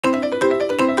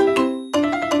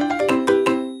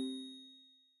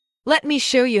Let me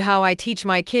show you how I teach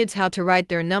my kids how to write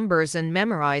their numbers and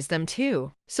memorize them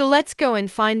too. So let's go and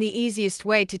find the easiest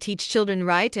way to teach children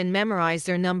write and memorize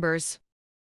their numbers.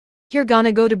 You're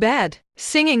gonna go to bed,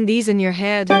 singing these in your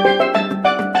head.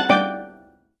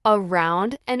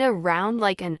 Around and around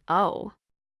like an O.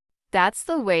 That's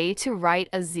the way to write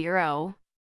a 0.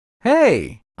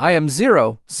 Hey, I am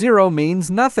 0. 0 means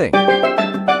nothing.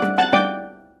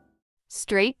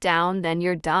 Straight down, then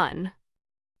you're done.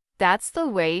 That's the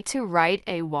way to write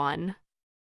a 1.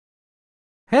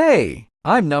 Hey,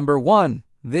 I'm number 1.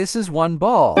 This is 1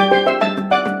 ball.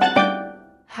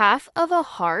 Half of a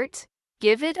heart,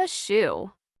 give it a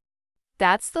shoe.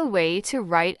 That's the way to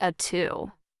write a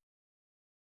 2.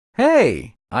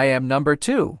 Hey, I am number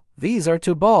 2. These are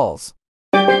 2 balls.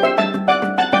 Around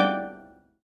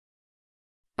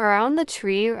the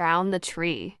tree, round the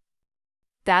tree.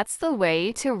 That's the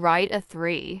way to write a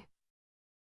 3.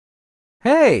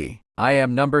 Hey, I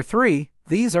am number 3.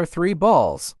 These are 3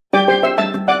 balls.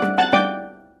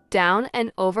 Down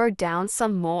and over, down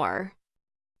some more.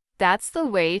 That's the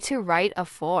way to write a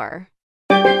 4.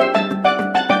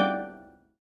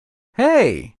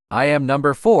 Hey, I am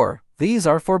number 4. These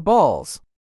are 4 balls.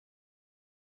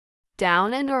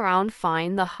 Down and around,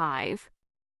 find the hive.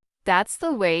 That's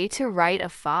the way to write a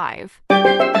 5.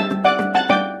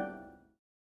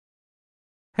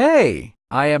 Hey,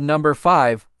 I am number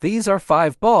 5. These are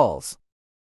 5 balls.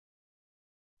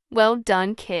 Well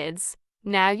done, kids.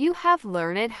 Now you have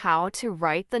learned how to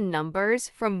write the numbers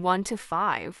from 1 to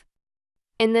 5.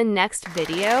 In the next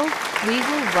video, we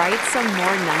will write some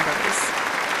more numbers.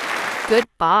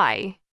 Goodbye.